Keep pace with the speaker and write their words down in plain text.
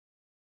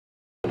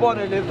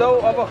قرباني اللي بدو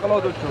أبا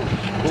خلاص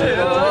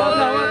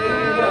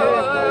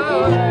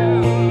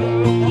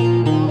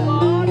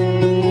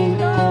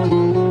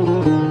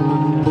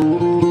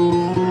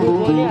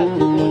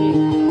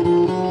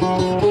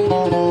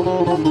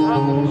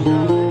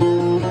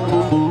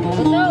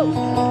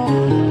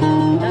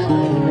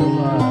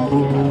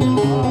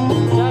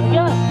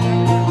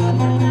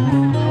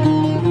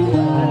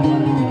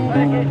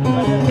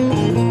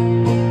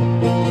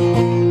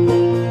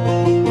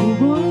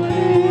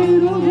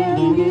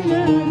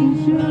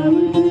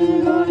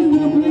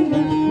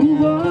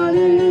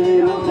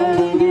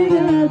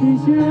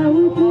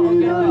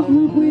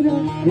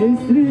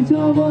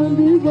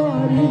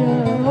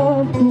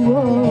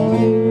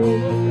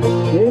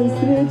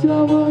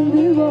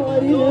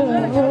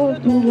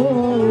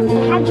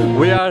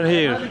We are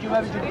here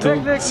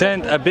to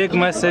send a big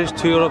message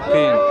to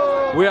European.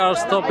 We are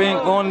stopping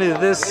only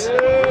this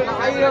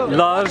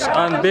large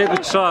and big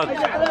truck.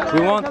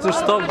 We want to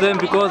stop them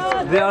because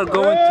they are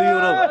going to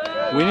Europe.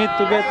 We need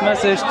to get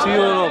message to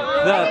Europe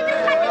that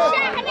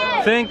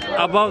think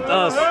about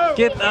us.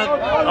 Get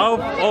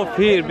out of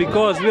here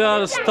because we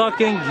are stuck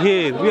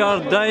here. We are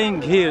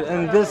dying here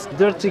in this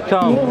dirty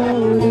camp.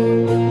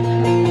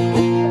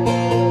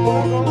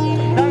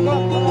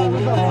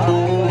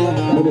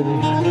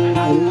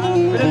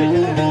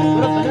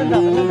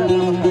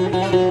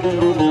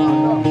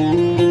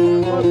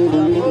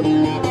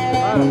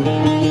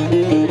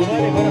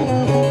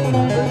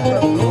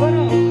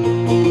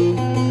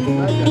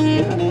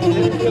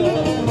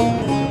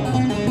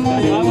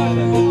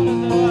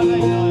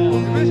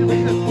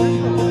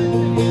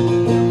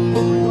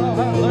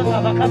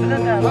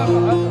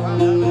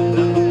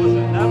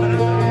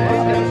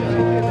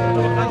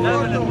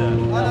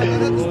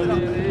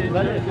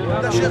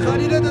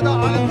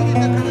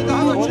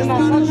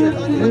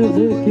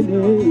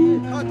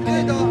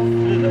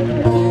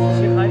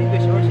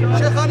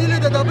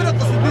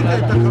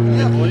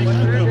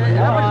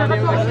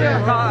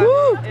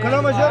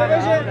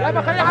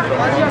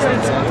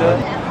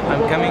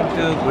 I'm coming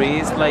to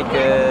Greece like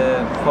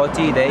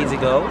 40 days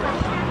ago.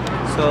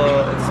 So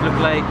it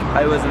looked like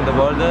I was in the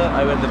border.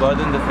 I was in the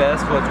border in the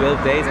first for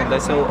 12 days and I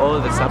saw all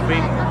the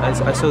suffering.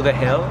 I saw the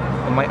hell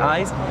in my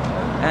eyes.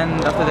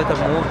 And after that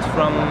I moved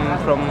from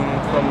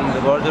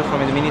the border,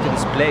 from Armenia to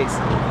this place.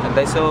 And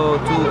I saw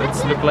too,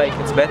 it looked like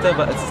it's better,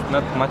 but it's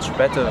not much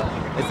better.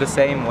 It's the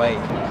same way.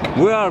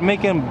 We are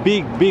making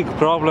big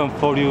problem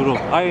for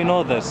Europe. I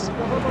know this.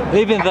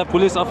 Even the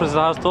police officer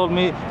has told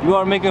me you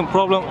are making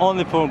problem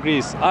only for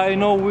Greece. I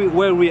know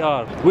where we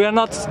are. We are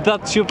not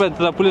that stupid.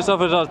 The police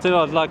officer tell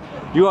us like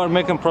you are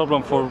making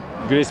problem for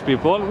Greece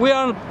people. We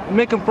are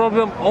making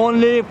problem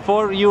only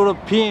for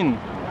European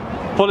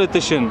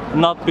politician,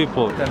 not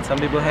people. And some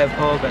people have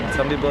hope and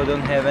some people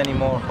don't have any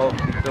more hope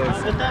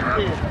because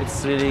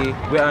it's really,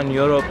 we are in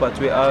Europe but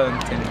we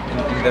aren't in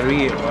the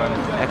real one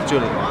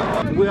actually.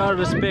 We are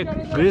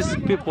respect Greece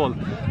people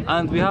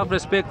and we have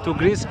respect to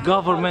Greece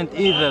government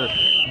either.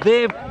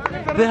 They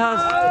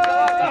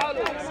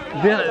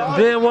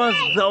was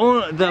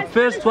the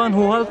first one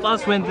who helped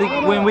us when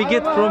we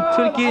get from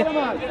Turkey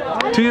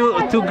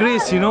to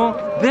Greece, you know.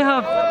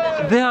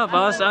 They have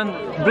us and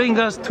bring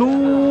us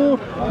to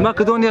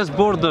Macedonia's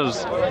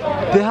borders.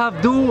 They have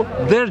do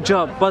their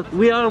job, but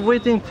we are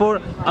waiting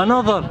for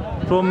another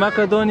from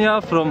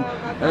Macedonia, from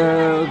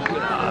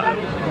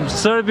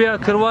Serbia,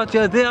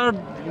 Croatia.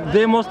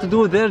 They must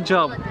do their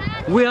job.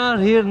 We are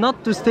here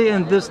not to stay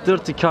in this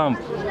dirty camp.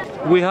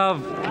 We have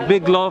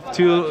big love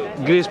to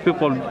Greece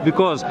people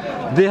because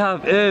they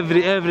have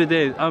every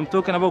day. I'm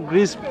talking about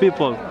Greece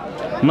people,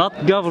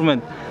 not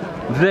government.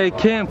 They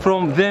came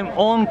from their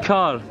own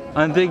car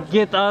and they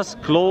get us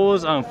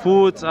clothes and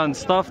food and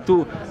stuff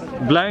to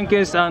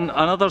blankets and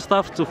another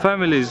stuff to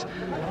families.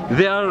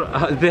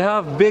 They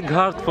have big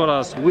heart for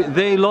us.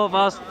 They love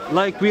us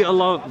like we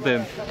love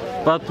them.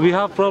 But we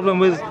have problem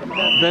with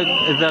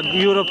the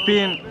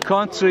European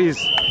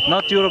countries,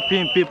 not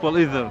European people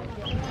either.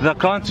 The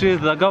country,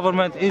 the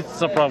government,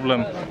 it's a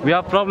problem. We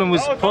have problem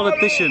with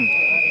politician,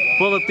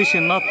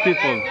 not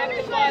people.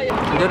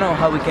 I don't know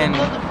how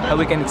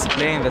we can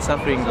explain the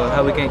suffering or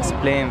how we can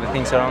explain the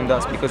things around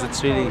us because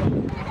it's really,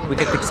 we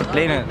can't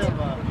explain it.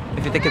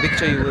 If you take a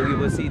picture, you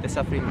will see the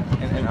suffering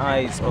in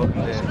eyes or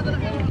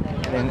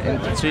and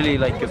it's really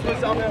like I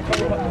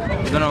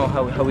don't know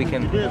how we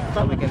can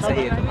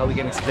say it, how we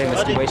can explain the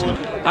situation.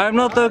 I'm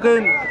not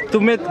talking to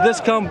make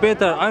this camp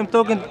better. I'm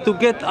talking to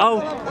get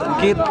out,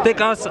 take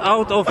us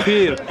out of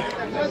here,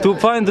 to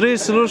find real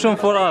solution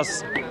for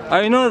us.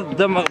 I know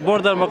the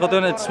border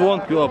Macedonia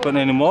won't be open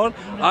anymore.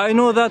 I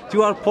know that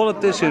you are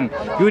politician.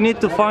 You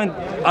need to find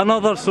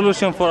another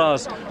solution for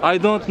us. I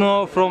don't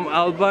know, from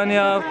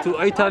Albania to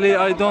Italy,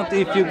 I don't,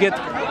 if you get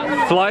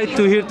flight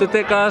to here to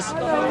take us,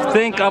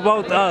 think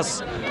about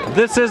us.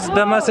 This is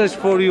the message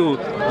for you.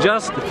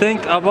 Just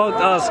think about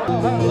us.